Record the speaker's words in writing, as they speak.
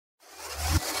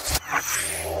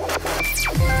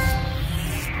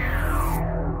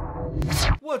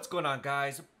What's going on,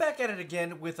 guys? Back at it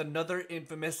again with another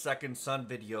infamous Second Son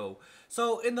video.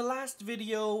 So in the last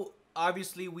video,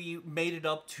 obviously we made it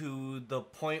up to the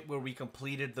point where we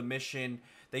completed the mission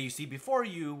that you see before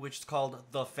you, which is called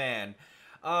The Fan.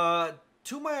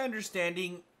 To my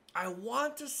understanding, I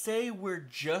want to say we're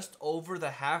just over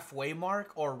the halfway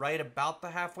mark, or right about the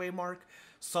halfway mark,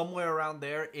 somewhere around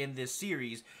there in this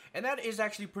series. And that is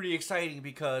actually pretty exciting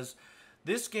because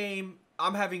this game,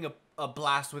 I'm having a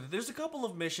blast with it. There's a couple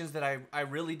of missions that I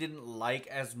really didn't like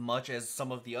as much as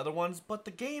some of the other ones, but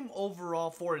the game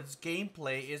overall for its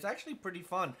gameplay is actually pretty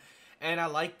fun. And I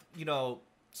like, you know,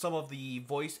 some of the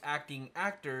voice acting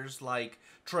actors like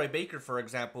Troy Baker, for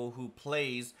example, who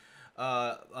plays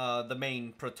the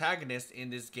main protagonist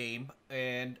in this game.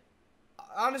 And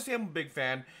honestly, I'm a big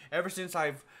fan. Ever since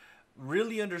I've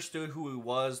really understood who he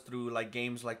was through like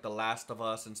games like The Last of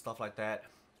Us and stuff like that,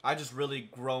 I just really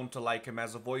grown to like him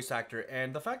as a voice actor,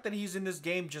 and the fact that he's in this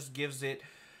game just gives it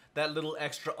that little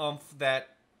extra oomph that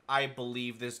I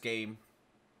believe this game,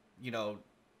 you know,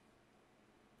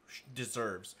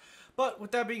 deserves. But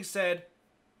with that being said,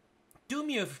 do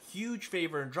me a huge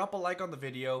favor and drop a like on the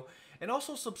video, and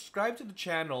also subscribe to the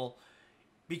channel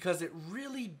because it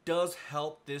really does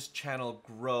help this channel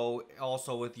grow,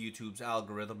 also with YouTube's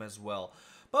algorithm as well.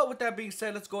 But with that being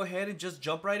said, let's go ahead and just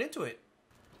jump right into it.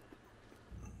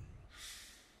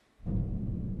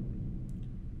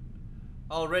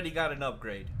 Already got an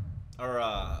upgrade, or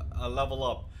a level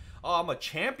up. Oh, I'm a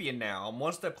champion now. I'm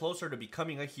one step closer to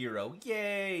becoming a hero.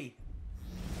 Yay!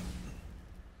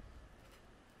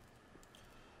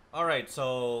 Alright,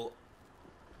 so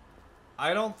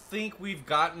I don't think we've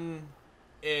gotten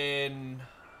an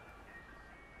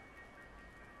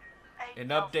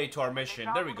update to our mission.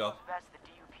 There we go. The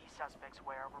DUP suspects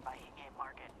were over by Ingame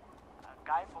Market. A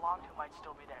guy belonged who might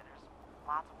still be there. There's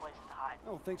lots of places to hide.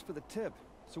 Oh, thanks for the tip.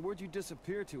 So where'd you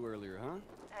disappear to earlier, huh?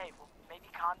 Hey, well, maybe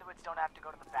conduits don't have to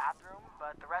go to the bathroom,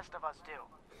 but the rest of us do.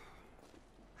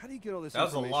 How do you get all this That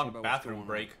was a information long about bathroom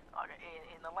break. Okay,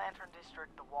 in the Lantern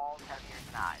District, the walls have ears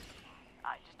and eyes.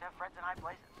 I just have friends in high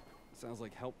places. Sounds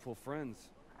like helpful friends.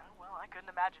 Well, I couldn't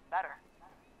imagine better.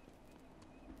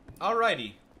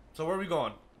 Alrighty, so where are we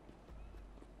going?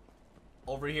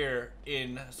 Over here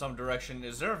in some direction.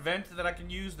 Is there a vent that I can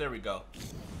use? There we go.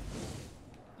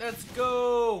 Let's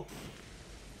go!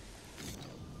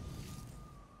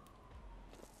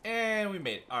 And we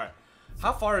made it. Alright.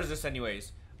 How far is this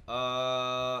anyways?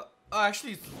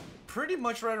 Actually, it's pretty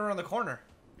much right around the corner.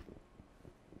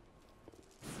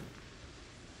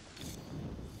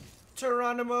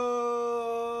 Geronimo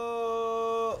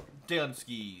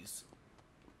Dunskies.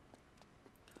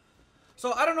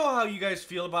 So, I don't know how you guys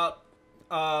feel about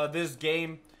this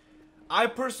game. I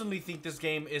personally think this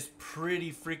game is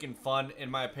pretty freaking fun,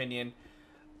 in my opinion.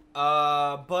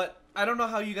 But I don't know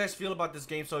how you guys feel about this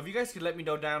game, so if you guys could let me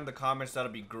know down in the comments, that'll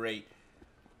be great.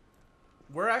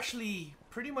 We're actually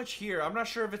pretty much here. I'm not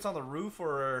sure if it's on the roof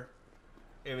or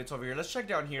if it's over here. Let's check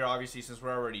down here, obviously, since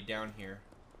we're already down here.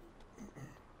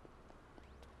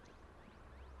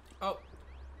 Oh.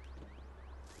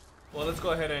 Well, let's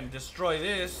go ahead and destroy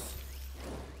this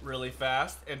really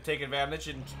fast and take advantage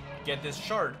and get this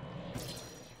shard.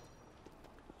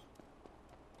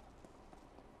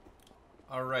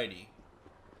 Alrighty.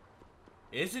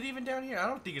 Is it even down here? I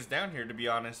don't think it's down here, to be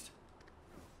honest.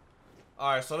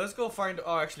 Alright, so let's go find...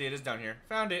 Oh, actually, it is down here.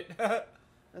 Found it.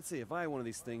 Let's see, if I had one of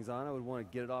these things on, I would want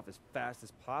to get it off as fast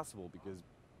as possible because,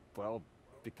 well,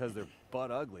 because they're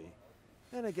butt ugly.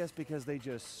 And I guess because they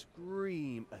just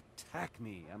scream, attack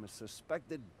me. I'm a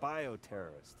suspected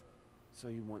bioterrorist. So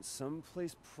you want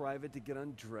someplace private to get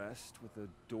undressed with a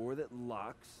door that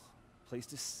locks, place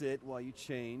to sit while you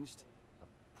changed. A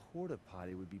porta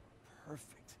potty would be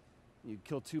perfect. You'd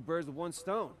kill two birds with one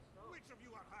stone. Which of you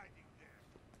are hiding there?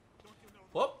 Don't you know?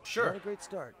 Well, sure. Not a great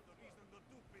start.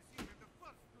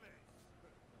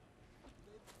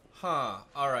 Huh.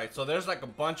 Alright, so there's like a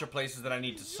bunch of places that I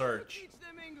need to search.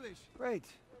 Great.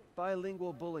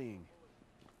 Bilingual bullying.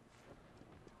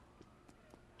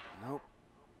 Nope.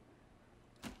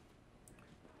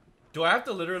 Do I have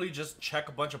to literally just check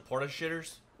a bunch of porta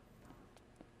shitters?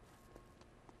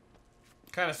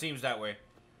 Kind of seems that way.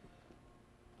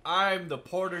 I'm the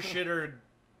porta shitter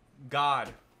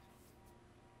god.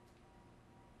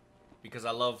 Because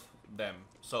I love them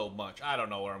so much. I don't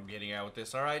know where I'm getting at with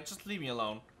this, alright? Just leave me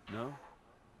alone. No?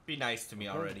 Be nice to me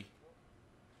already.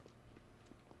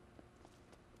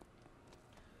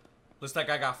 Looks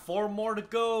like I got 4 more to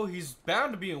go. He's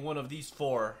bound to be in one of these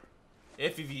 4.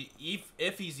 If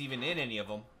he's even in any of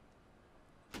them.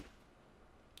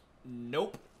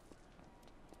 Nope.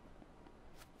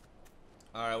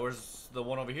 Alright, where's the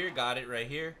one over here? Got it right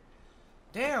here.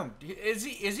 Damn, is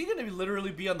he gonna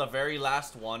literally be on the very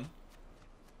last one?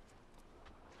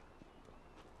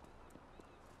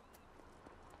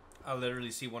 I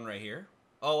literally see one right here.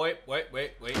 Oh, wait.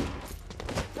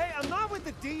 Hey, I'm not with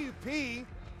the DUP,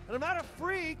 and I'm not a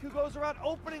freak who goes around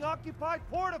opening occupied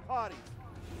porta potties.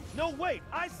 No, wait,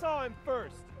 I saw him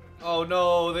first. Oh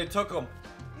no, they took him.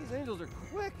 These angels are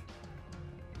quick.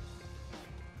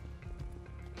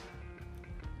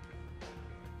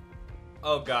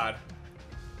 Oh god.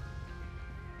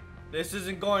 This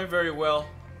isn't going very well.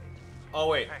 Oh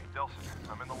wait. Hey, Delson,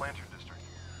 I'm in the Lantern District.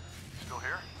 You still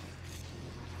here?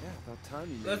 Yeah, about time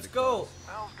you made Let's it go. What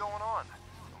the hell's going on?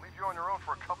 I'll leave you on your own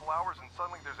for a couple hours and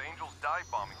suddenly there's angels dive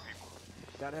bombing people.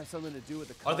 Gotta have something to do with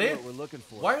the Are they- convoy we're looking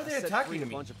for. why are they I set attacking free a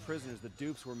me? bunch of prisoners the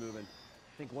dupes were moving.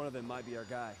 I think one of them might be our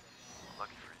guy.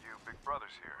 Lucky for you, Big Brother's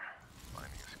here.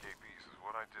 Finding escapees is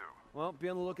what I do. Well, be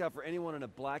on the lookout for anyone in a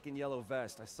black and yellow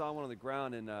vest. I saw one on the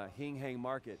ground in Hing Hang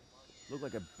Market. Looked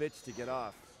like a bitch to get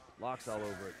off. Locks all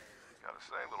over it. Gotta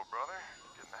say, little brother,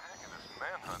 getting the hang of this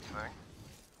manhunt thing.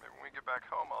 Maybe when we get back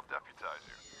home, I'll deputize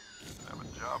you. Have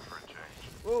a job for a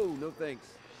change. Whoa, no thanks.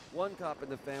 One cop in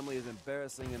the family is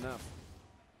embarrassing enough.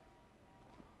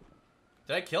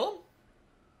 Did I kill him?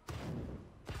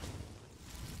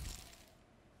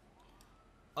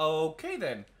 Okay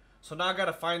then. So now I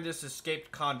gotta find this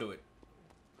escaped conduit.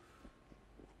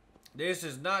 This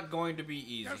is not going to be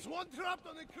easy. There's one trapped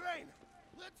on the crane.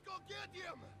 Let's go get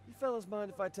him. You fellas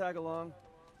mind if I tag along?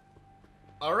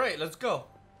 Alright, let's go.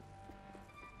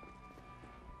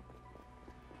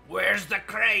 Where's the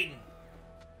crane?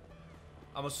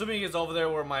 I'm assuming it's over there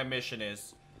where my mission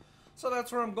is. So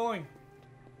that's where I'm going.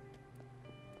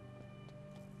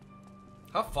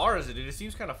 How far is it? It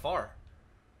seems kind of far.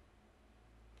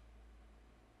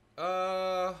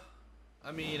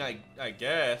 I mean, I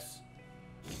guess.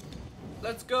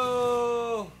 Let's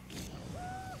go!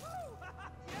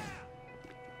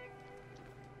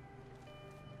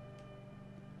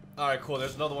 Alright, cool.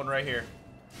 There's another one right here.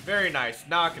 Very nice.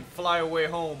 Now I can fly away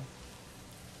home.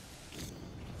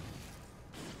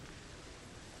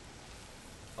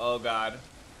 Oh, God.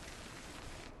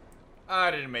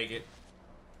 I didn't make it.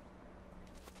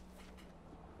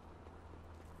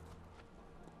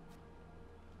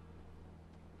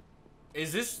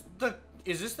 Is this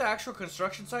the actual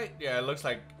construction site? Yeah, it looks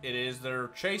like it is. They're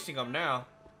chasing them now.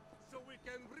 So we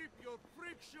can rip your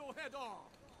freak show head off.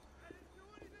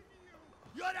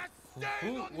 You're a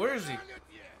stain on Where is he? humanity.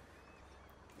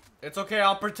 It's okay.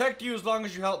 I'll protect you as long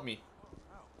as you help me.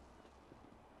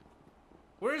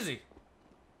 Where is he?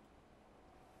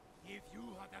 If you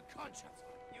had a conscience,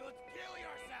 you'd kill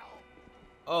yourself.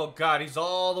 Oh God, he's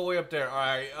all the way up there. All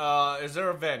right. Is there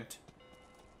a vent?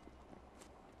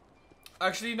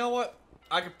 Actually, you know what?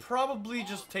 I could probably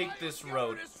just take this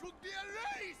road. Should be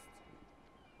erased.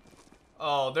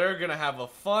 Oh, they're gonna have a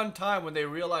fun time when they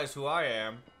realize who I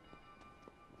am.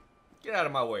 Get out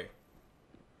of my way.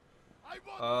 I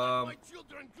won't let my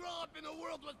children grow up in a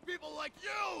world with people like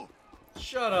you.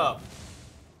 Shut up.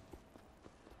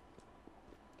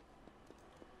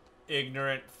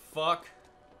 Ignorant fuck.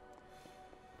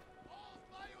 All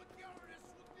bioterrorists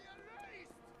should be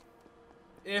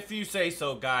erased. If you say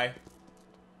so, guy.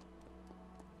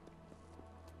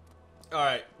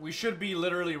 Alright, we should be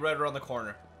literally right around the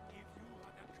corner. If you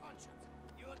had a conscience,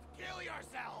 you'd kill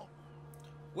yourself.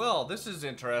 Well, this is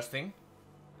interesting.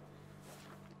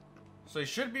 So he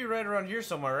should be right around here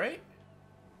somewhere, right?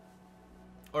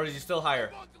 Or is he still higher?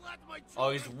 I won't let my Oh,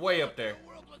 he's children way grow up there. in a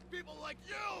world with people like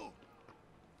you.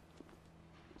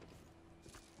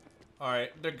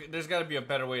 Alright, there's gotta be a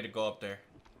better way to go up there.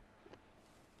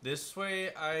 This way,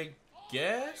 I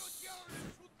guess? Bioterrorists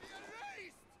should be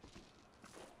erased.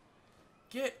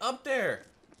 Get up there!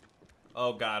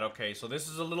 Oh God, okay, so this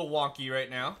is a little wonky right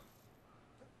now.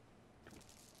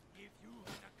 If you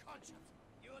had a conscience,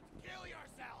 you'd kill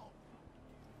yourself.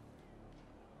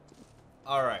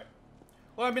 Alright.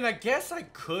 Well, I mean, I guess I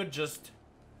could just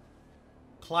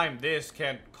climb this,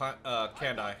 can't I? I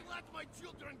won't let my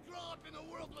children grow up in a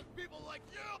world with people like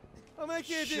you. I'll make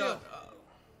you a deal. Shut up.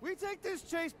 We take this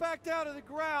chase back down to the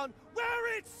ground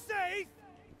where it's safe,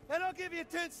 and I'll give you a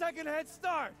 10-second head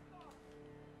start.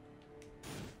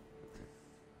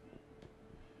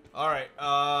 Alright,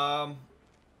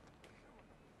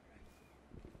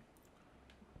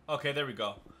 okay, there we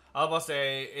go. I was about to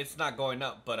say, it's not going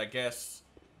up, but I guess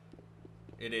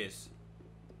it is.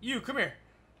 You, come here.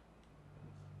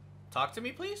 Talk to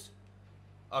me, please?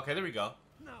 Okay, there we go.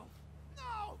 No.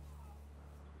 No.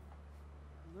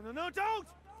 No, don't!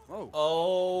 Whoa.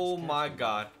 Oh my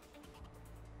God.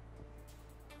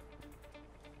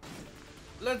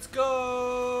 Let's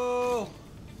go!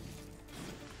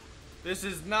 This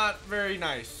is not very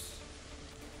nice.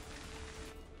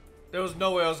 There was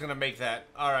no way I was gonna make that.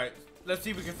 Alright, let's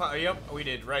see if we can find. Yep, we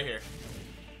did, right here.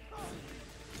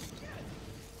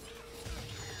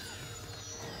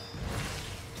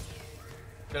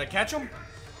 Did I catch him?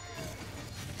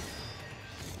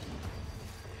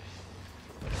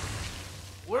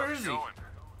 Where is he? Going,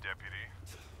 deputy.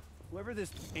 Whoever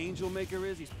this angel maker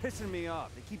is, he's pissing me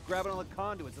off. They keep grabbing all the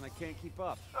conduits and I can't keep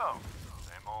up. Oh,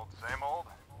 same old, same old.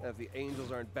 If the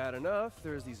angels aren't bad enough,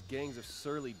 there's these gangs of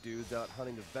surly dudes out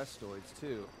hunting the Vestoids,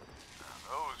 too.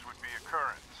 Those would be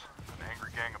occurrence. An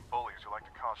angry gang of bullies who like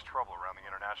to cause trouble around the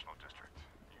International District.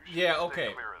 You should Yeah, stay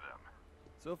okay. clear of them.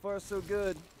 So far, so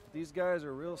good. These guys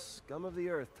are real scum of the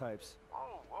earth types.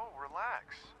 Whoa, whoa,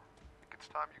 relax. I think it's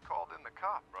time you called in the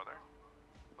cop, brother.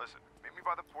 Listen, meet me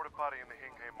by the porta potty in the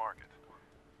Hingham Market.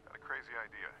 Got a crazy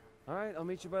idea. All right, I'll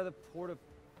meet you by the porta...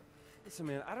 Listen,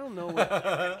 man, I don't know what...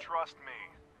 Trust me,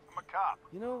 I'm a cop.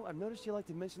 You know, I've noticed you like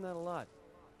to mention that a lot.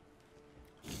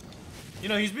 You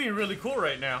know, he's being really cool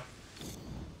right now.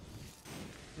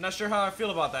 I'm not sure how I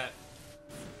feel about that.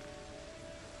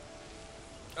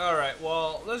 Alright,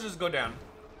 well, let's just go down.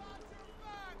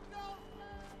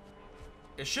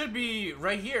 It should be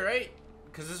right here, right?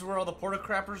 Because this is where all the porta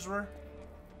crappers were.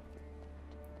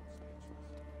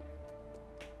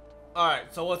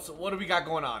 Alright, so what do we got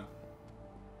going on?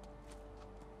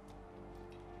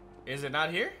 Is it not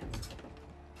here?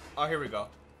 Oh, here we go.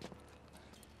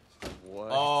 What?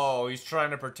 Oh, he's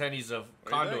trying to pretend he's a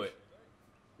conduit.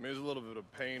 I mean, there's a little bit of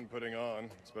pain putting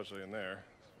on, especially in there.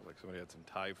 Like somebody had some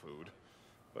Thai food.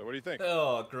 But what do you think?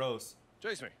 Oh, gross.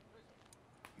 Chase me.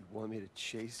 You want me to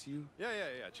chase you? Yeah.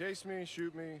 Chase me,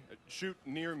 shoot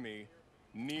near me,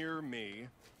 and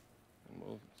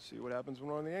we'll see what happens when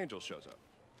one of the angels shows up.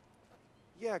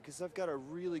 Yeah, because I've got a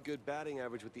really good batting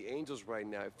average with the angels right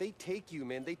now. If they take you,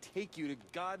 man, they take you to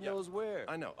God knows where.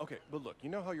 I know. Okay, but look, you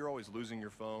know how you're always losing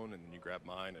your phone and then you grab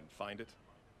mine and find it?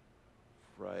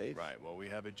 Right. Right, well, we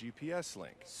have a GPS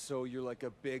link. So you're like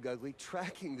a big, ugly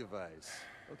tracking device.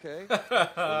 Okay? So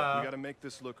look, we gotta make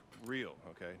this look real,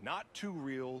 okay? Not too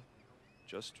real,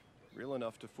 just real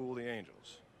enough to fool the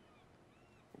angels.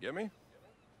 You get me?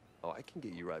 Oh, I can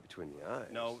get you right between the eyes.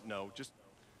 No, just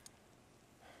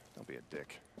don't be a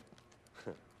dick.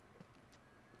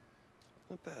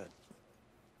 Not bad.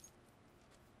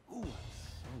 Ooh.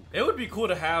 It would be cool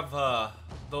to have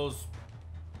those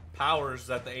powers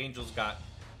that the angels got.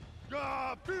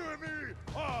 Ah, fear me!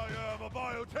 I am a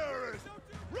bioterrorist!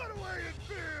 Run away in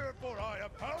fear, for I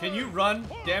have power! Can you run?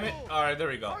 Damn it. Alright, there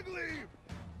we go.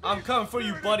 I'm coming for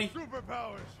you, buddy.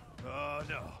 Superpowers! Oh,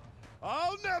 no.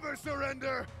 I'll never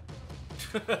surrender!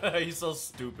 He's so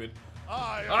stupid.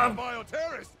 I am a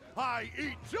bioterrorist! I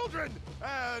eat children!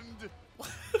 And...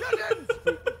 kittens!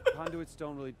 Conduits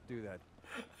don't really do that.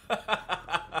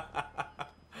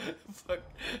 Fuck,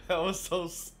 that was so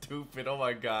stupid. Oh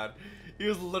my god. He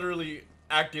was literally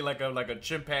acting like a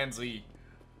chimpanzee.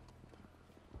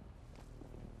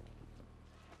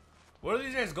 Where are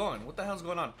these guys going? What the hell's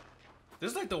going on?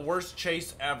 This is like the worst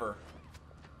chase ever.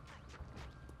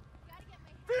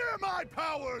 Fear my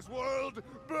powers, world!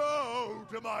 Bow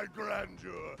to my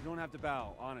grandeur! You don't have to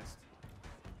bow, honest.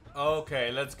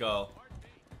 Okay, let's go.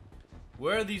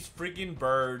 Where are these freaking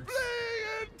birds?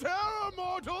 Flee in terror,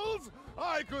 mortals!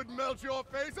 I could melt your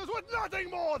faces with nothing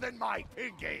more than my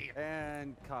pinky!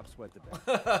 And cops wet the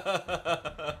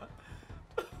bed.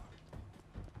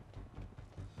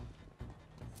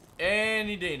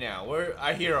 Any day now. Where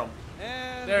I hear him.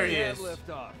 And There we he have is. Lift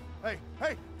off. Hey,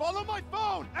 follow my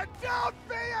phone and don't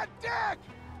be a dick!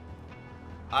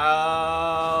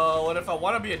 What if I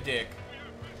want to be a dick?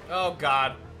 Oh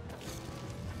god.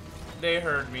 They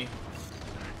heard me.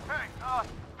 Hey,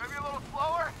 maybe a little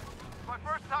slower? It's my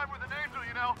first time with an angel,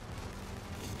 you know.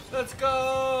 Let's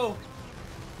go!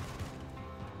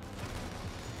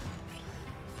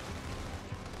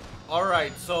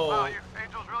 Alright, so... Wow, you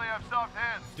angels really have soft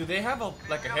hands. do they have a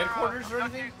like a headquarters or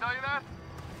anything? Duckies tell you that?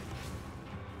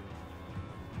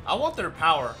 I want their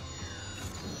power.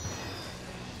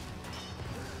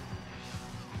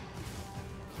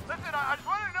 Listen, I just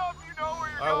wanted to know if you know where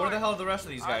you're Alright, going. where the hell are the rest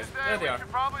of these guys? I There they we are.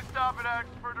 should probably stop and ask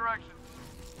for directions.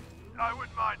 I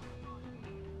wouldn't mind.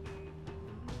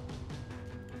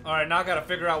 Alright, now I gotta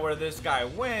figure out where this guy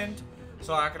went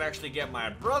so I can actually get my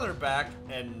brother back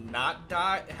and not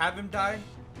die, have him die.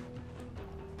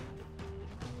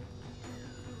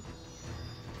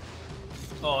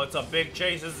 Oh, it's a big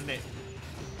chase, isn't it?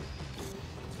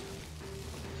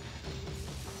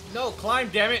 No, climb,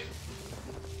 damn it!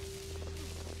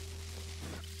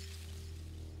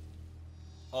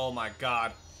 Oh my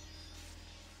god.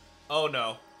 Oh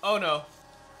no. Oh no.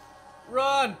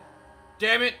 Run!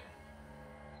 Damn it!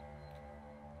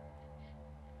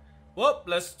 Whoop,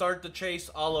 let's start the chase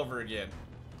all over again.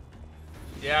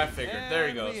 Yeah, I figured. There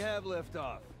he goes. We have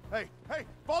liftoff. Hey, hey,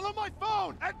 follow my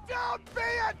phone and don't be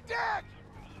a dick!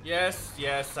 Yes,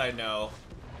 yes, I know.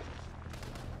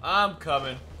 I'm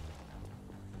coming.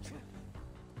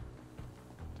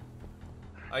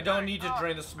 I don't need to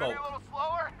drain the smoke. Maybe a little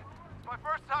slower? It's my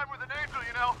first time with an angel,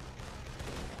 you know.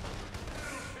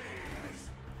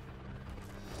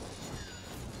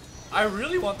 I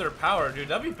really want their power, dude.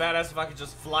 That'd be badass if I could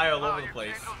just fly all over the Your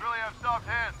place. angels really have soft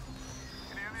hands.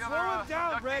 Can you hear the Slow other, it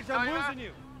down, duck Reg. tell I'm you that? losing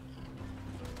you.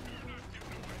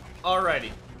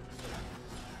 Alrighty.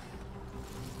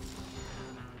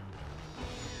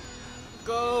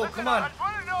 Go, Listen, come on. I just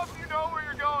want to know if you know where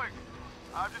you're going.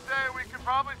 I'm just saying we could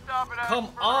probably stop it. Come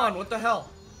on, what the hell?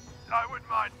 I wouldn't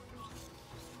mind.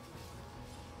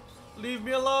 Leave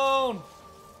me alone.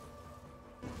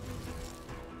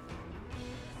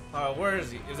 Where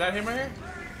is he? Is that him right here?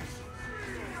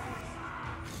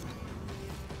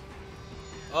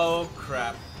 Oh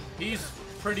crap. He's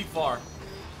pretty far.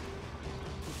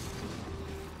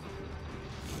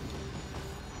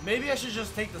 Maybe I should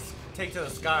just take to the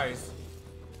skies.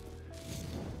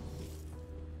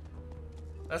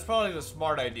 That's probably the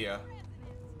smart idea.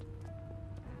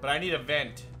 But I need a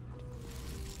vent.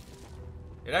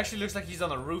 It actually looks like he's on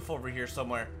the roof over here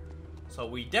somewhere. So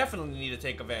we definitely need to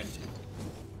take a vent.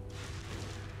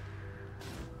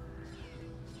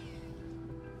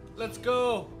 Let's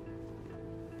go.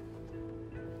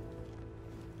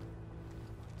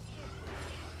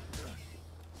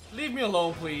 Leave me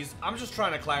alone, please. I'm just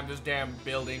trying to climb this damn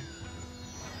building.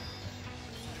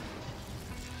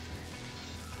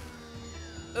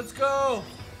 Let's go.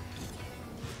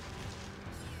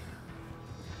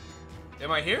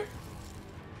 Am I here?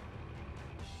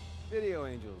 Video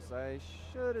angels. I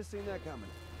should have seen that coming.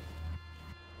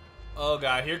 Oh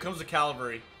god, here comes the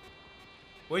cavalry.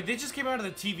 Wait, they just came out of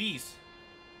the TVs.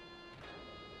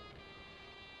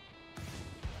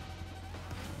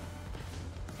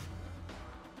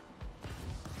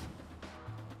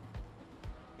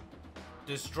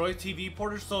 Destroy TV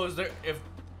porters? So is there,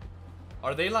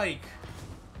 are they like...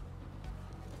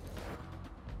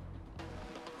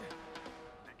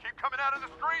 They keep coming out of the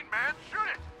screen, man. Shoot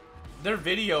it. They're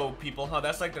video people, huh?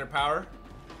 That's like their power?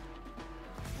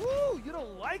 Woo! You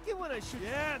don't like it when I shoot?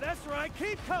 Yeah, that's right.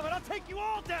 Keep coming. I'll take you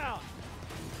all down.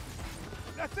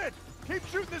 That's it. Keep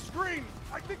shooting the screen.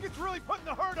 I think it's really putting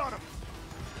the hurt on him.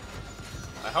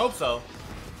 I hope so.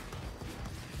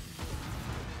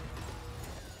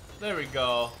 There we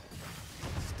go.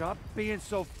 Stop being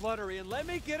so fluttery and let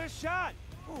me get a shot.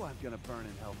 Oh, I'm gonna burn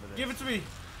in hell for this. Give it to me.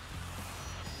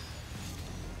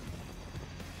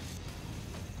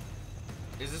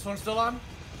 Is this one still on?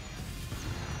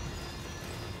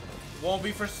 Won't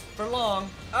be for long.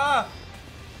 Ah!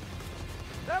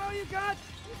 That all you got?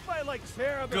 You fight like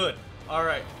terrible. Good. All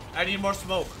right. I need more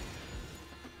smoke.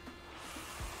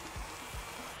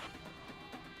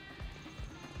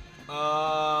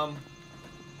 Oh,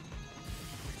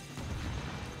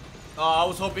 I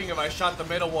was hoping if I shot the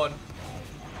middle one.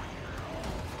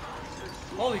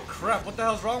 Holy crap, what the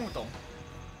hell's wrong with them?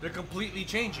 They're completely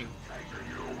changing.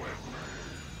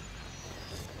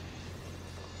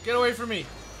 Get away from me.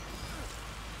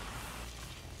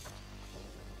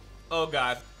 Oh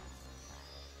god.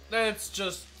 Let's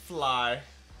just fly.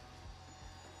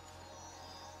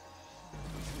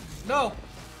 No!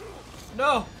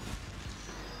 No!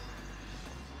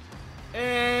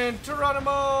 And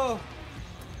Geronimo!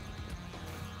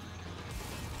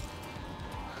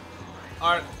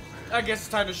 Alright, I guess it's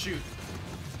time to shoot.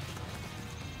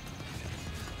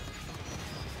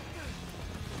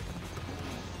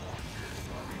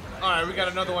 Alright, we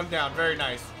got another one down. Very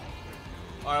nice.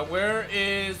 Alright, where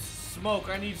is smoke?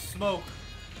 I need smoke.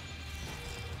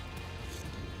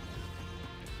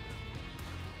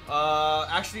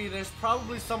 Actually, there's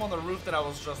probably some on the roof that I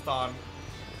was just on.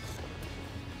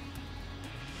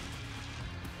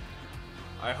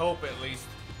 I hope, at least.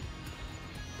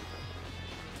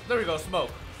 There we go,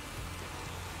 smoke.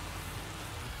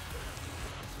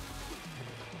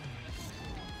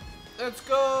 Let's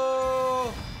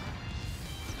go!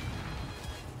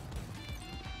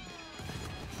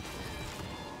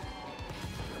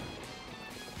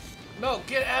 No,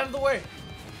 get out of the way!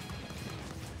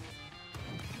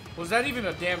 Was that even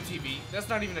a damn TV? That's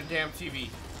not even a damn TV.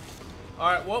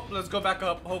 Alright, well, let's go back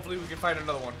up. Hopefully we can find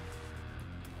another one.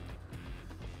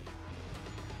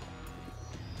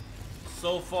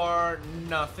 So far,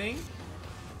 nothing.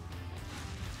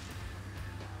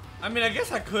 I mean, I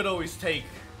guess I could always take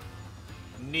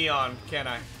Neon, can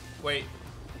I? Wait.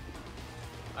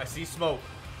 I see smoke.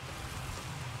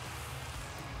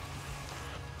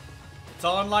 It's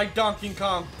on like Donkey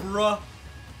Kong, bruh.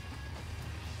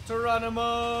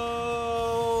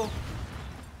 Geronimo!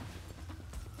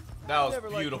 That was Never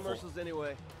liked beautiful. commercials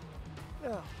anyway.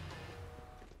 Yeah.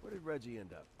 Where did Reggie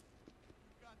end up?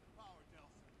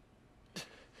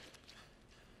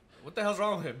 What the hell's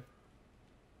wrong with him?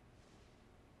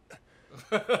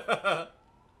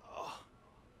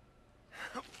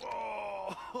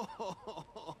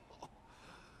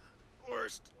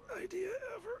 Worst idea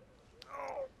ever.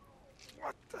 Oh,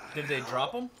 what the Did they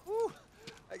drop him? Whew.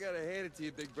 I gotta hand it to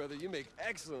you, big brother. You make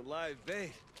excellent live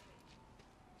bait.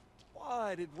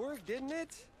 What? It worked, didn't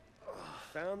it?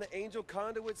 Found the angel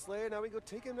conduit slayer. Now we go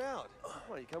take him out.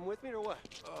 Come on, you come with me or what?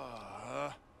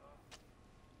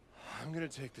 I'm gonna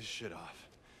take this shit off.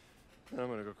 And I'm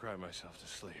gonna go cry myself to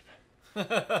sleep.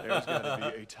 There's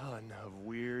gotta be a ton of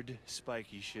weird,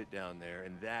 spiky shit down there,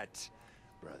 and that,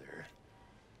 brother,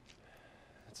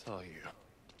 that's all you.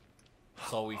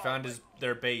 So we found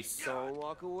their base. Don't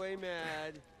walk away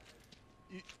mad.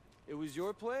 It was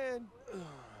your plan.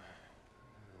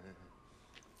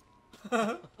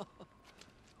 What?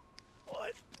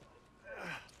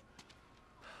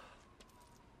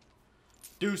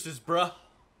 Deuces, bruh.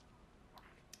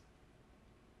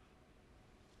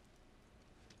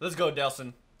 Let's go,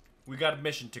 Delson. We got a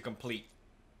mission to complete.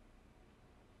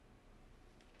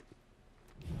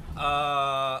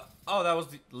 Oh, that was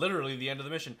literally the end of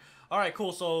the mission. Alright,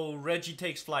 cool. So, Reggie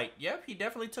takes flight. Yep, he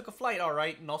definitely took a flight,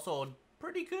 alright. And also a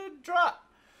pretty good drop.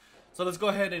 So, let's go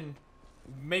ahead and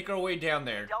make our way down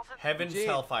there. Heaven's Gene,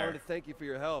 I Hellfire. wanted to thank you for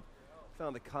your help.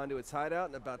 Found the conduit's hideout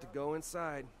and about to go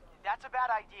inside. That's a bad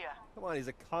idea. Come on, he's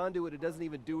a conduit who doesn't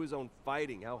even do his own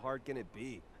fighting. How hard can it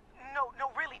be? No,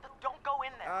 really, don't go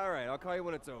in there. All right, I'll call you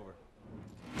when it's over.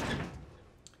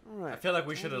 All right. I feel like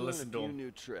we should have listened to A few him.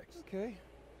 new tricks. Okay.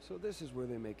 So this is where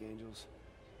they make angels.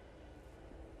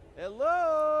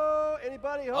 Hello?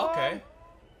 Anybody home? Okay.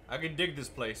 I can dig this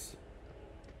place.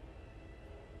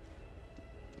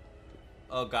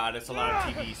 Oh god, it's a lot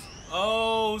of TVs.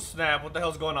 Oh snap, what the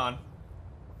hell's going on?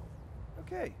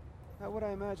 Okay. Not what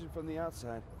I imagined from the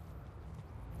outside.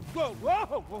 Whoa,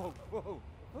 whoa, whoa, whoa.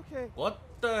 Okay. What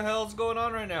the hell's going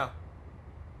on right now?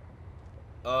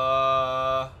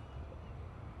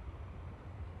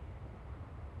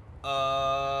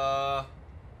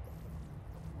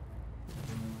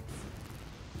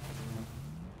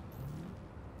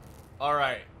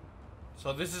 Alright.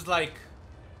 So this is like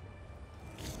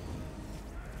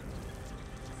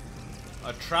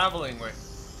a traveling way.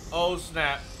 Oh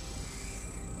snap.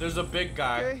 There's a big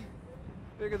guy. Okay.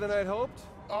 Bigger than I'd hoped.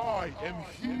 I am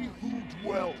he who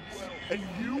dwells, and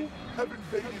you have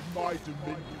invaded my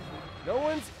dominion. No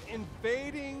one's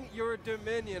invading your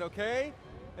dominion, okay?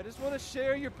 I just want to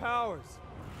share your powers.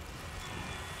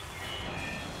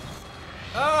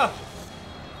 Ah!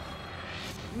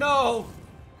 No!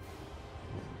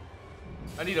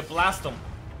 I need to blast him.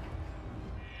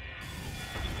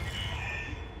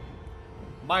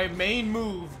 My main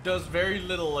move does very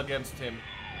little against him.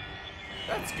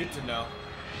 That's good to know.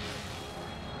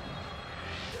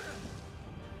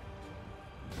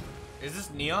 Is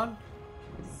this Neon?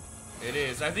 It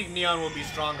is. I think Neon will be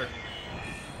stronger.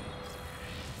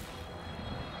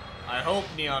 I hope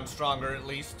Neon's stronger at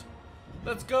least.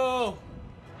 Let's go!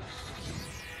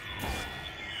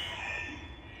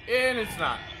 And it's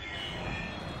not.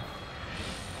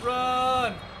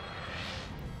 Run!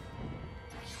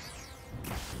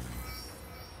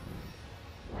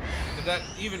 Did that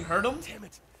even hurt him? Damn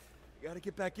it. You gotta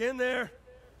get back in there.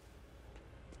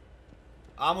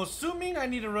 I'm assuming I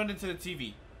need to run into the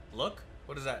TV. Look,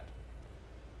 what is that?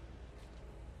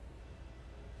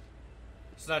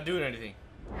 It's not doing anything.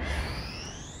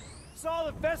 Saw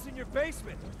the vest in your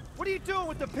basement. What are you doing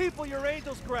with the people your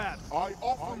angels grabbed? I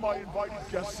offer my invited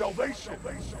guests salvation,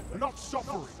 and not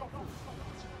suffering.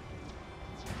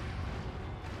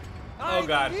 Oh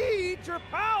god. I need your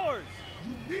powers.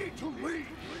 You need to leave.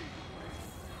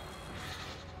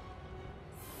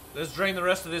 Let's drain the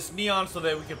rest of this Neon so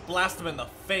that we can blast him in the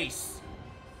face.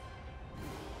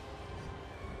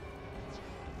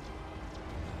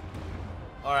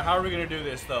 Alright, how are we gonna do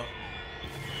this though?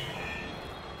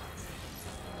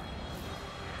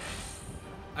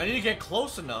 I need to get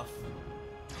close enough.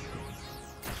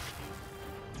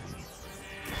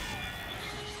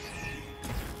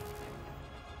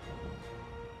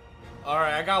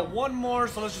 Alright, I got one more,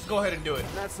 so let's just go ahead and do it.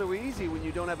 Not so easy when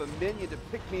you don't have a minion to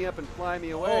pick me up and fly me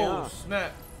away, Oh, huh?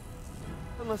 snap.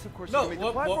 Unless, of course, No, you make the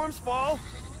what- platforms fall.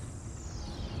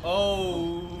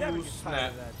 Oh, Never get tired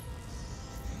snap. of that.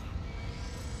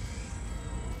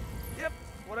 Yep,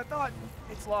 what I thought.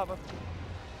 It's lava.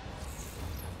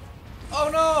 Oh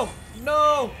no!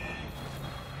 No!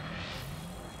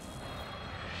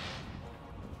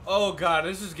 Oh god,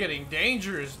 this is getting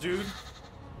dangerous, dude.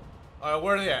 Alright,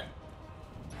 where are they at?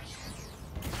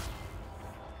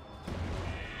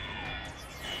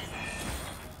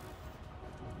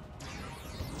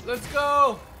 Let's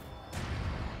go!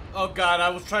 Oh god, I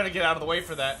was trying to get out of the way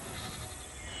for that.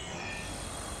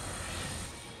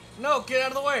 No, get out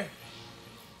of the way!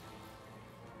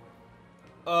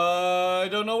 I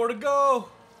don't know where to go.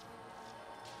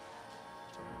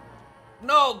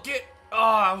 No, get... Oh,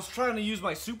 I was trying to use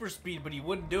my super speed, but he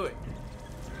wouldn't do it.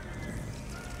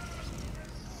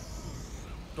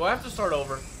 Do I have to start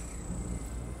over?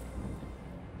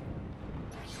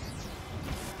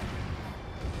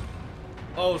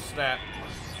 Oh, snap.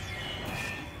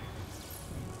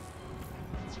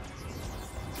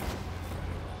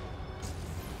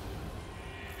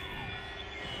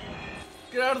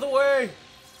 Get out of the way!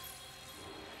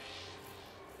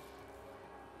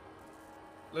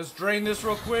 Let's drain this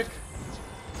real quick.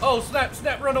 Oh, snap,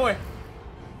 snap, run away.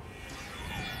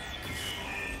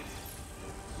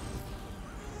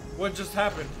 What just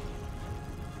happened?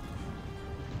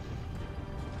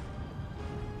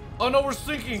 Oh no, we're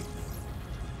sinking.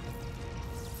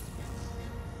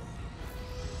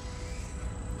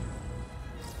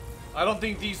 I don't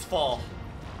think these fall.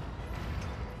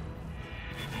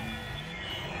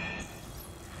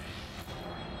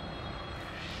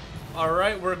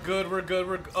 Alright, we're good, we're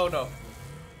good, oh no.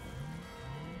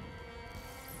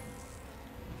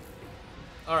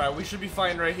 Alright, we should be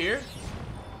fine right here.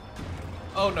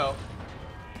 Oh no.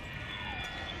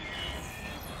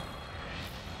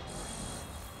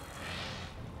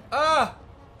 Ah!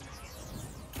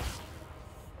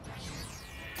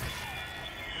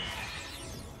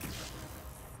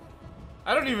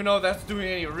 I don't even know if that's doing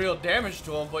any real damage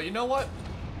to him, but you know what?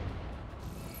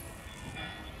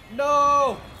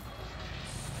 No!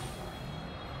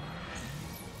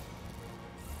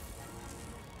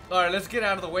 Alright, let's get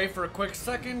out of the way for a quick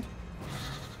second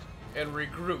and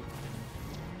regroup.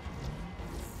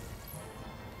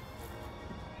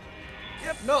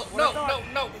 Yep. No, what I no, thought.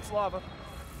 no, no. It's lava.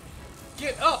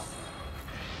 Get up!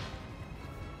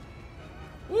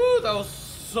 Woo, that was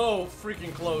so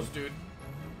freaking close, dude.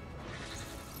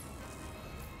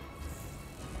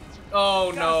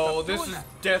 Oh no, this is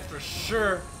death for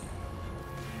sure.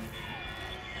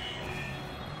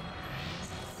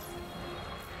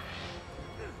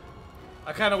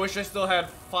 I kind of wish I still had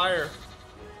fire.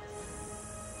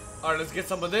 Alright, let's get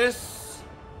some of this.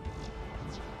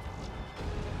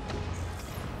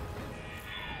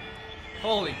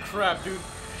 Holy crap, dude.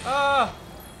 Ah!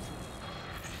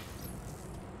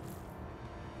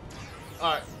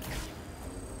 Alright.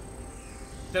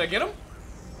 Did I get him?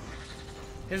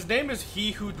 His name is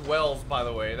He Who Dwells, by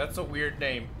the way. That's a weird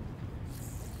name.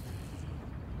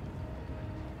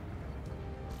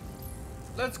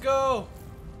 Let's go!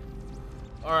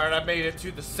 Alright, I made it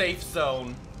to the safe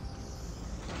zone.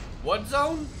 What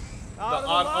zone? Out of the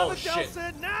odd- lava, oh, shit.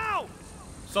 Delson, now!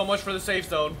 So much for the safe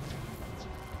zone.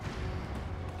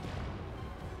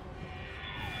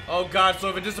 Oh god, so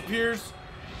if it disappears...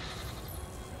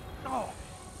 Oh,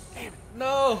 damn it.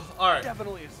 No! Alright.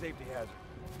 Definitely a safety hazard.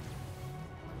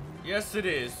 Yes, it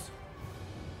is.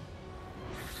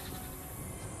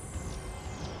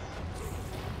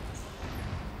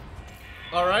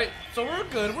 Alright, so we're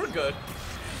good, we're good.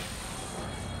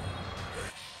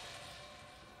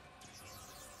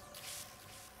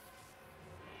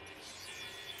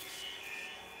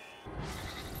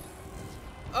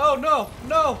 Oh, no,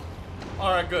 no!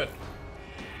 Alright, good.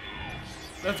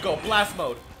 Let's go, blast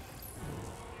mode.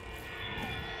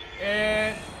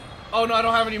 And... Oh no, I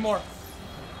don't have any more.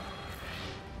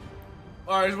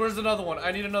 Alright, where's another one?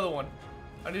 I need another one.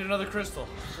 I need another crystal.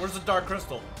 Where's the dark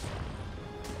crystal?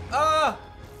 Ah!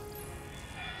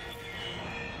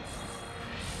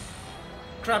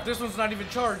 Crap, this one's not even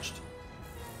charged.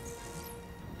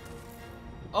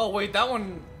 Oh wait, that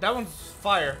one's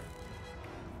fire.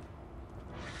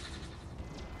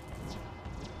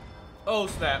 Oh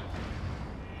snap.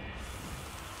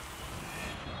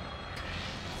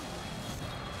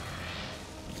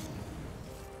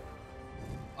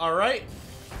 Alright.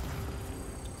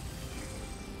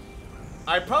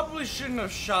 I probably shouldn't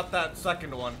have shot that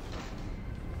second one.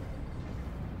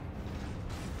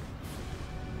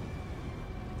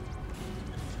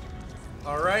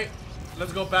 Alright.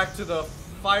 Let's go back to the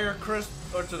fire crystal,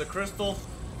 or to the crystal.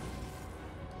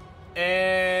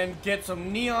 And get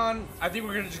some neon. I think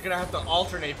we're just gonna have to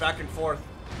alternate back and forth.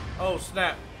 Oh,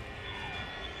 snap.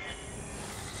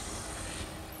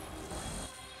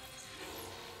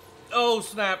 Oh,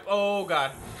 snap. Oh,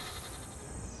 God.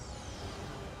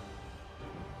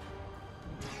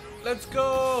 Let's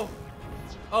go.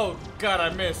 Oh, God, I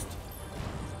missed.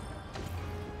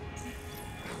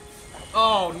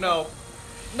 Oh, no.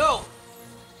 No.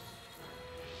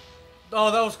 Oh,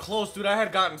 that was close, dude. I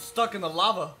had gotten stuck in the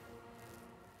lava.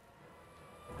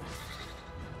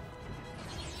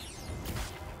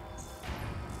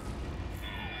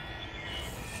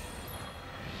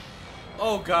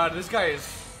 Oh, God, this guy is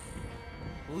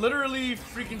literally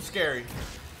freaking scary.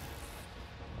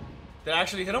 Did I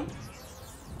actually hit him?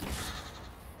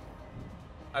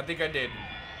 I think I did.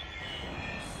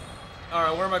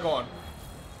 Alright, where am I going?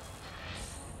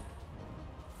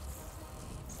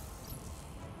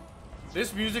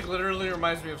 This music literally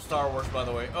reminds me of Star Wars, by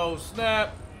the way. Oh,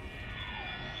 snap.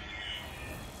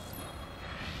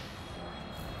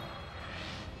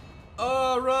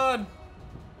 Run.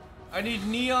 I need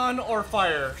neon or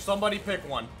fire. Somebody pick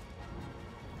one.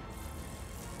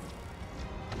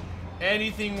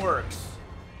 Anything works.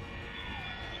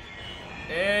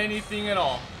 Anything at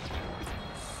all.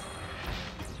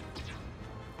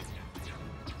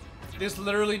 This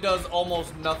literally does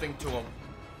almost nothing to him.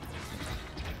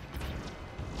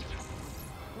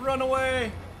 Run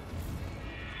away!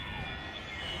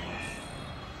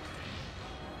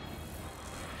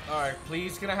 Alright,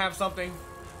 please, can I have something?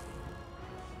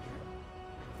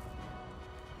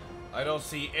 I don't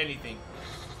see anything.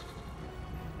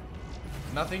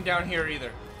 Nothing down here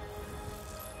either.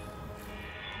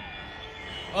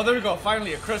 Oh, there we go.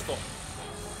 Finally, a crystal.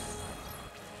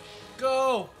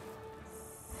 Go!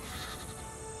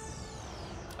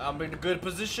 I'm in a good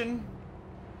position.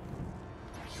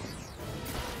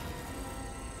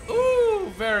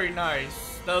 Ooh, very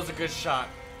nice. That was a good shot.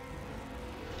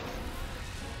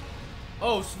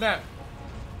 Oh, snap.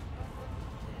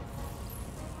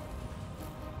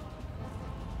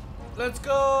 Let's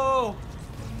go!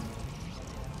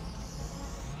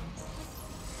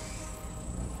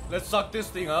 Let's suck this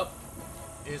thing up,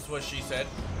 is what she said.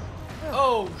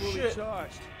 Oh, shit.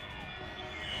 Charged.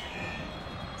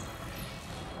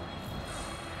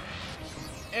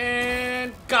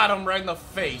 And got him right in the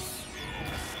face.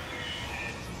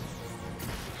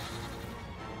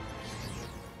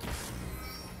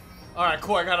 Alright,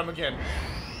 cool, I got him again.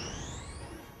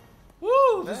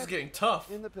 Woo, this is getting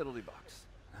tough. In the penalty box.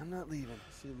 I'm not leaving.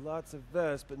 See lots of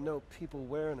vests, but no people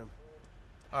wearing them.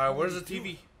 Alright, where's the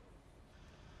TV?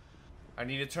 I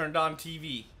need to turn on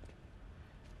TV.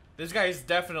 This guy is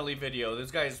definitely video.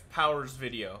 This guy is Powers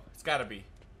video. It's gotta be.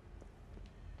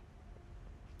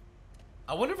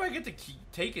 I wonder if I get to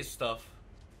take his stuff.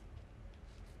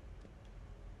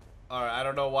 Alright, I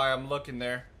don't know why I'm looking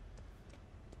there.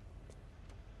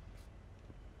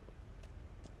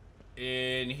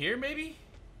 In here, maybe?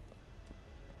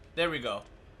 There we go.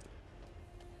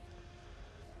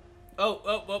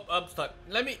 Oh, I'm stuck.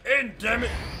 Let me in, damn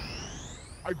it!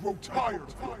 I grow tired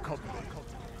of your company.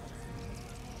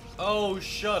 Oh,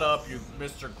 shut up, you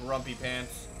Mr. Grumpy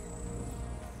Pants.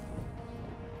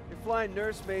 Your flying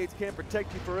nursemaids can't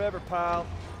protect you forever, pal.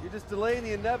 You're just delaying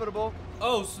the inevitable.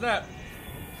 Oh, snap.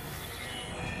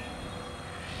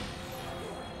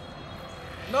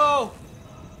 No!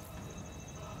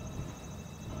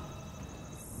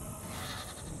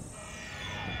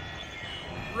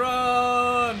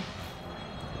 Run!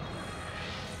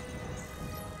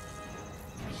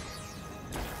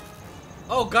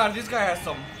 Oh god, this guy has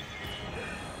some.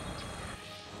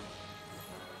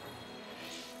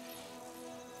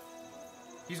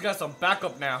 He's got some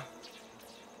backup now.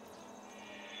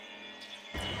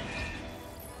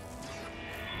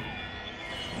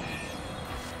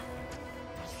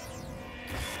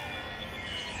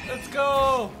 Let's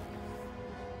go!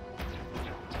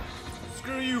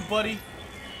 Screw you, buddy.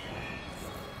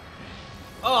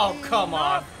 Oh, come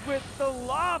on. With the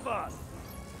lava!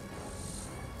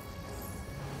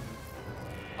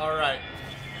 Alright.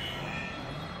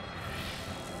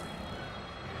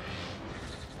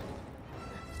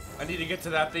 I need to get to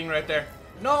that thing right there.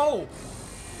 No!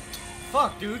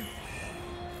 Fuck, dude.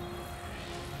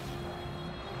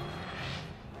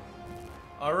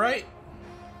 Alright.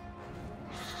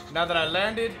 Now that I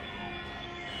landed,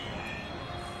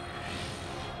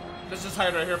 let's just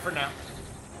hide right here for now.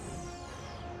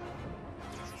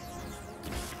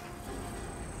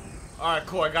 Alright,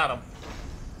 cool, I got him.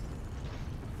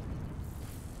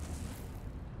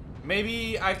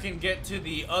 Maybe I can get to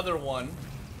the other one.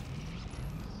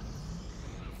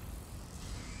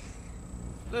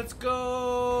 Let's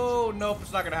go. Nope,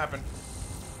 it's not gonna happen.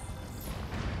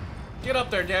 Get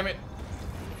up there, damn it.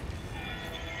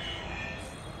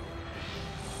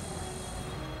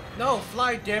 No,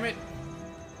 fly, damn it.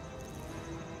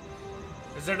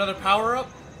 Is there another power up?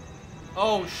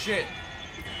 Oh, shit.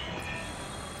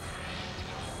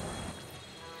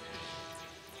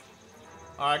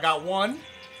 Alright, I got one.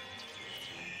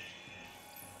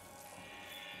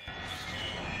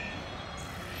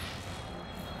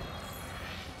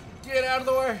 Get out of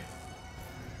the way.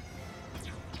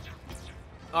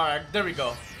 Alright, there we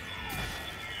go.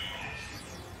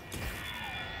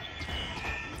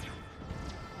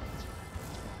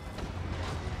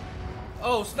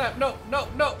 Oh, snap. No, no,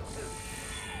 no.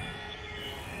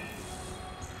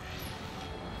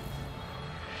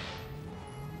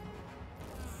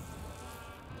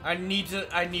 I need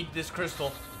this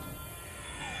crystal.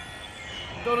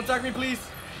 Don't attack me, please.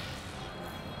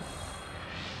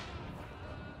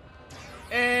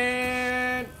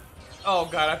 And oh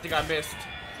god, I think I missed.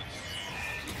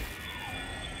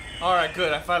 Alright,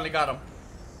 good. I finally got him.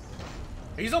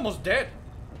 He's almost dead.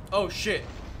 Oh shit.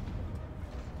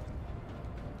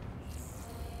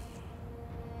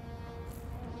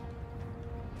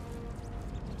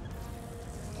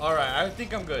 Alright, I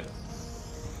think I'm good.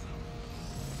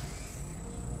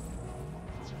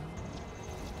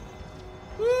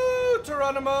 Woo,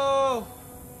 Geronimo!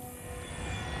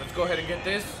 Let's go ahead and get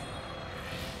this.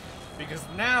 Because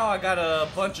now I got a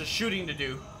bunch of shooting to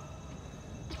do.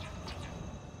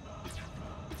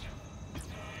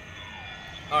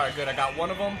 Alright, good. I got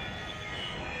one of them.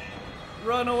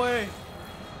 Run away.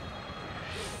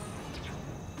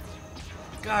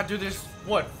 God, dude, there's,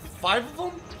 what, 5 of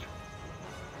them?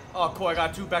 Oh, cool. I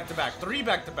got 2 back-to-back. 3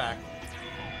 back-to-back.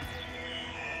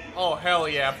 Oh, hell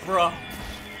yeah, bruh.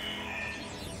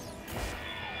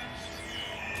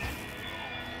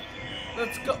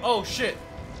 Let's go. Oh, shit.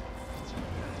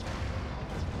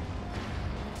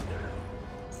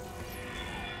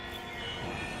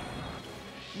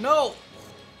 No.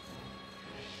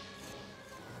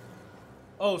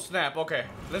 Oh, snap. Okay.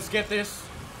 Let's get this.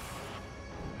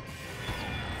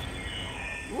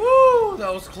 Woo!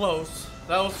 That was close.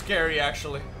 That was scary,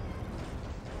 actually.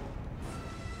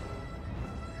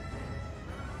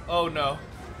 Oh, no.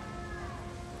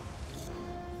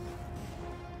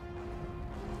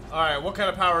 Alright, what kind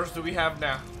of powers do we have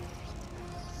now?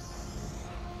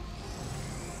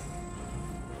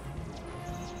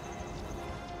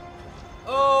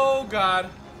 Oh, God.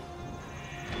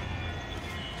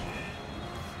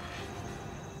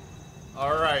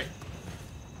 Alright.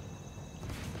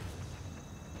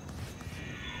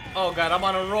 Oh, God, I'm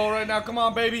on a roll right now. Come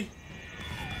on, baby.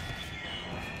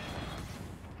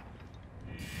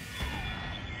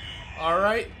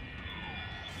 Alright.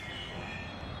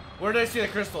 Where did I see the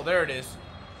crystal? There it is.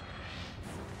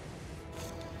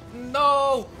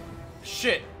 No!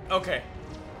 Shit. Okay.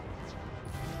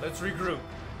 Let's regroup.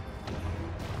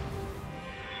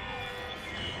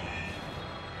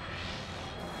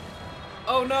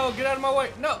 Oh no, get out of my way.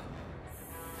 No.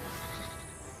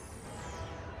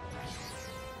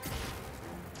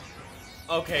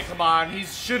 Okay, come on. He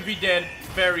should be dead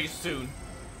very soon.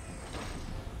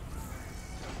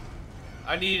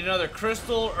 I need another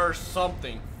crystal or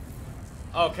something.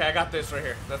 Okay, I got this right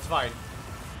here. That's fine.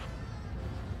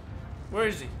 Where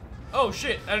is he? Oh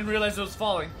shit, I didn't realize it was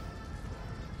falling.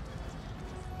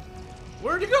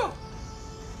 Where'd he go?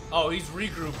 Oh, he's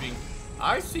regrouping.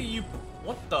 I see you.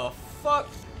 What the fuck?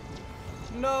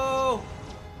 No.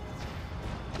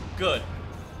 Good.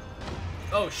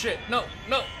 Oh shit, no,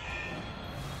 no.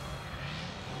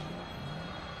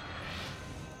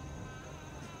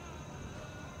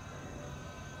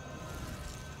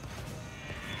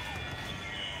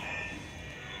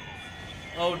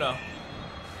 Oh no.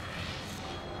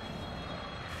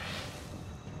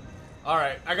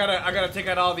 Alright, I gotta take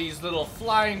out all these little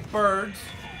flying birds.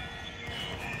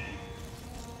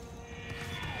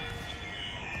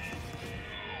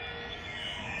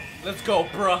 Let's go,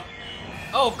 bruh.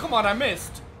 Oh, come on, I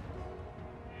missed.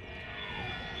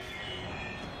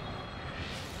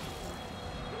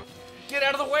 Get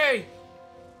out of the way!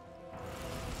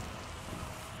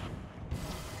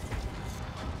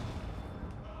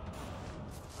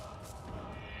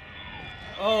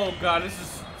 Oh god, this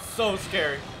is so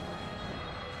scary.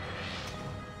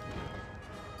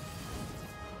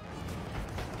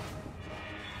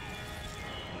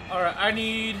 Alright, I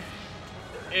need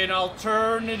an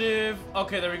alternative.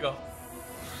 Okay, there we go.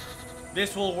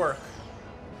 This will work.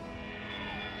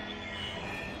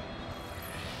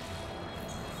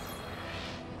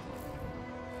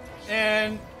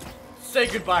 And say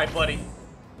goodbye, buddy.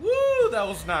 Woo, that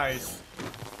was nice.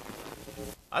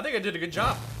 I think I did a good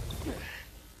job.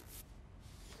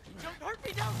 Don't hurt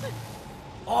me, Nelson!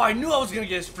 Oh, I knew I was gonna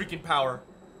get his freaking power.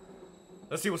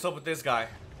 Let's see what's up with this guy.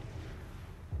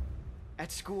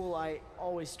 At school, I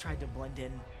always tried to blend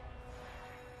in,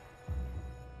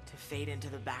 to fade into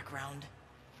the background,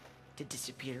 to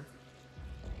disappear.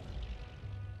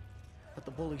 But the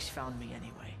bullies found me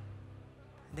anyway.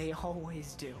 They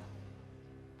always do.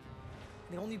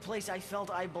 The only place I felt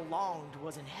I belonged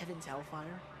was in Heaven's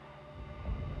Hellfire.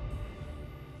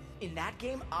 In that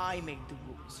game, I made the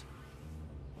rules.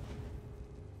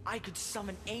 I could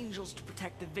summon angels to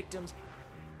protect the victims,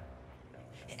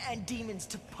 and demons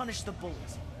to punish the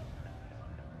bullies.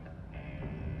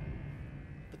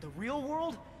 But the real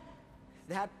world,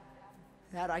 that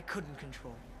I couldn't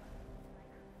control.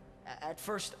 At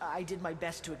first, I did my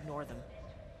best to ignore them.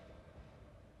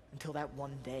 Until that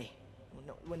one day,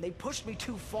 when they pushed me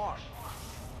too far.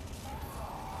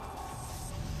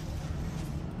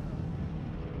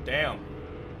 Damn.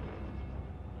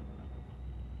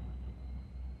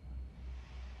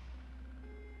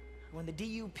 When the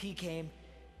DUP came,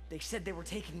 they said they were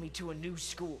taking me to a new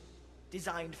school,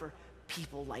 designed for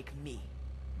people like me,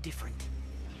 different.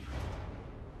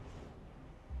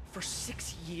 For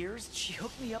 6 years, she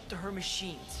hooked me up to her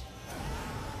machines.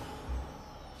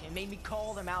 It made me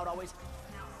call them out, always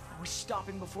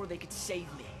stopping before they could save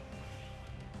me.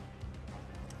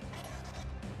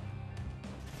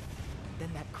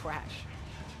 Then that crash.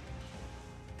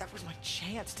 That was my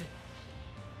chance to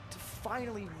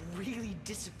finally really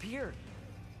disappear,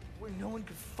 where no one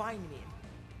could find me and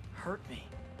hurt me.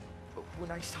 But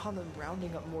when I saw them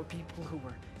rounding up more people who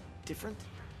were different,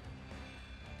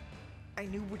 I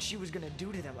knew what she was gonna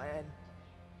do to them, and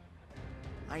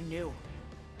I knew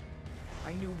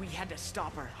we had to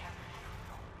stop her.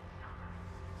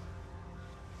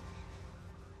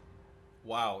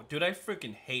 Wow, dude, I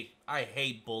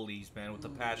hate bullies, man, with a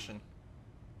passion.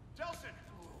 Delsin!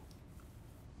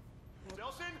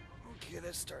 Delsin? Okay,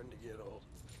 that's starting to get old.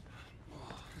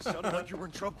 It sounded like you were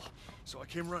in trouble, so I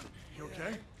came running. You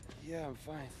okay? Yeah, I'm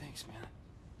fine, thanks, man.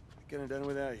 I couldn't have done it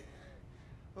without you.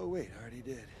 Oh, wait, I already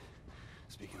did.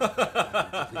 Speaking of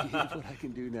what I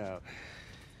can do now.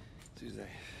 As soon as I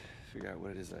figure out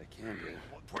what it is I can do.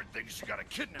 Well, important thing is you got a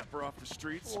kidnapper off the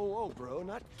streets. Whoa, whoa, bro,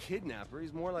 not kidnapper.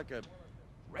 He's more like a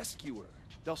rescuer.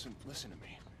 Delsin, listen to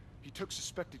me. He took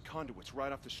suspected conduits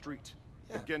right off the street.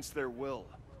 Yeah. Against their will.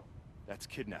 That's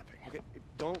kidnapping. Okay,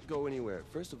 don't go anywhere.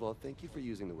 First of all, thank you for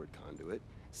using the word conduit.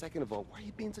 Second of all, why are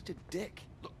you being such a dick?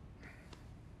 Look.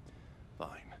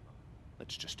 Fine.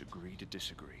 Let's just agree to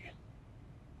disagree.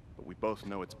 But we both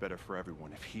know it's better for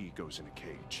everyone if he goes in a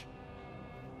cage.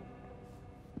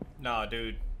 Nah,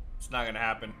 dude. It's not gonna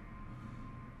happen.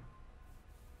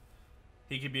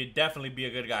 He could definitely be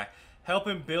a good guy. Help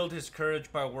him build his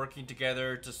courage by working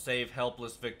together to save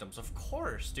helpless victims. Of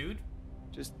course, dude.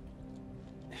 Just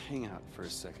hang out for a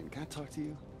second. Can I talk to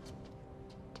you?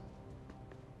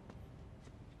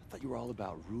 I thought you were all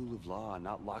about rule of law,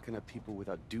 not locking up people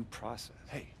without due process.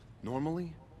 Hey,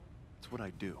 normally, that's what I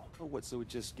do. Oh, what, so it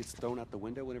just gets thrown out the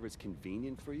window whenever it's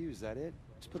convenient for you? Is that it?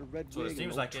 Just put a red That's what it wig and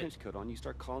seems an like old trench coat on, you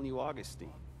start calling you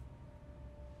Augustine.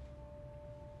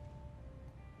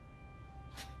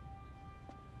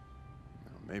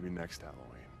 Maybe next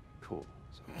Halloween. Cool.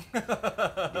 So,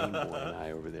 Game Boy and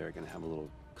I over there are gonna have a little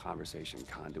conversation,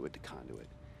 conduit to conduit.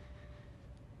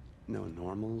 No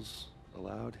normals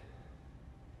allowed?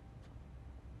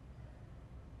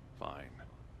 Fine.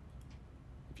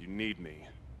 If you need me,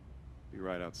 be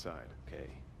right outside. Okay.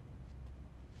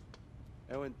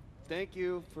 Oh, and thank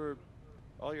you for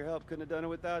all your help. Couldn't have done it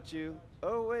without you.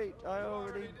 Oh, wait, I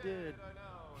already did.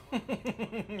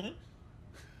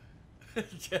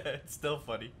 Yeah, it's still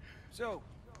funny. So,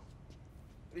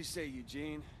 what do you say,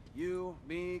 Eugene? You,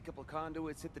 me, a couple of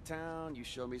conduits hit the town. You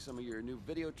show me some of your new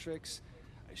video tricks.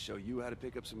 I show you how to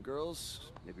pick up some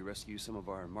girls. Maybe rescue some of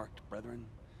our marked brethren.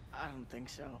 I don't think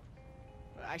so.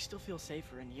 I still feel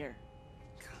safer in here.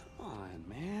 Come on,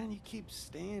 man. You keep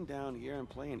staying down here and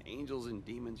playing angels and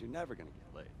demons. You're never gonna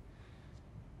get laid.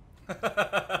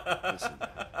 Listen,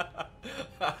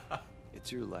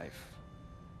 it's your life.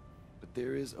 But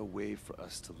there is a way for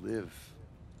us to live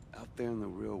out there in the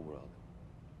real world.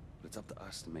 But it's up to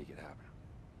us to make it happen.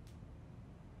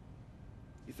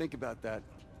 You think about that.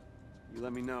 You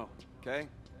let me know, okay?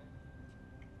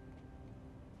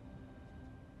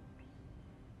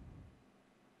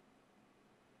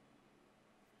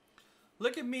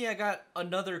 Look at me, I got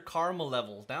another karma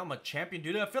level. Now I'm a champion,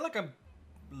 dude. I feel like I'm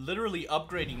literally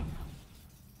upgrading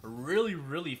really,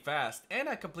 really fast. And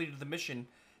I completed the mission,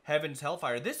 Heaven's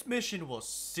Hellfire. This mission was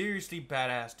seriously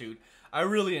badass, dude. I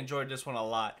really enjoyed this one a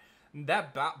lot.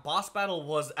 That boss battle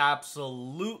was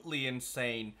absolutely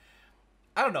insane.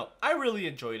 I don't know. I really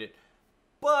enjoyed it.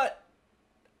 But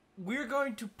we're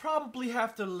going to probably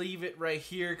have to leave it right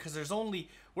here because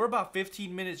we're about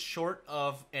 15 minutes short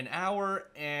of an hour,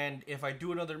 and if I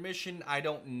do another mission, I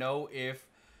don't know if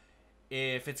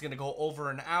it's gonna go over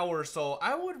an hour, so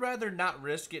I would rather not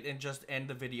risk it and just end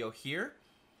the video here.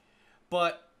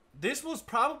 But this was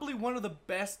probably one of the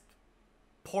best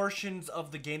portions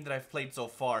of the game that I've played so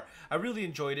far. I really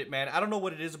enjoyed it, man. I don't know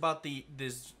what it is about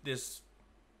this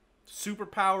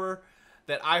superpower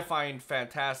that I find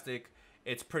fantastic.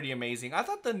 It's pretty amazing. I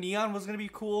thought the neon was gonna be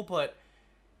cool, but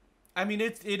I mean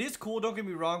it is cool, don't get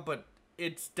me wrong, but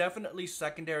it's definitely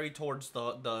secondary towards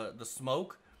the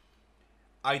smoke.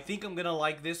 I think I'm gonna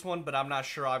like this one, but I'm not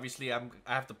sure. Obviously, I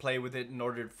have to play with it in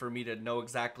order for me to know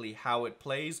exactly how it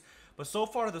plays. But so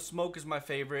far, the smoke is my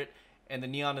favorite, and the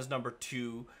neon is number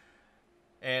 2.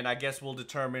 And I guess we'll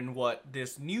determine what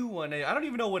this new one is. I don't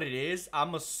even know what it is.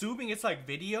 I'm assuming it's like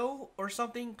video or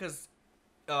something, because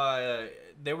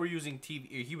they were using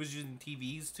TV. He was using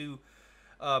TVs to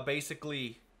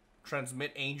basically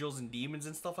transmit angels and demons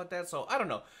and stuff like that. So I don't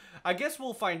know. I guess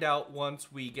we'll find out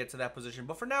once we get to that position.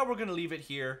 But for now, we're gonna leave it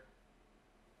here.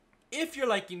 If you're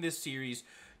liking this series,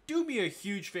 do me a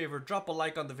huge favor, drop a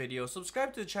like on the video,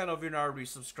 subscribe to the channel if you're not already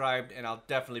subscribed, and I'll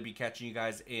definitely be catching you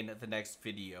guys in the next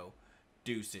video.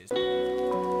 Deuces.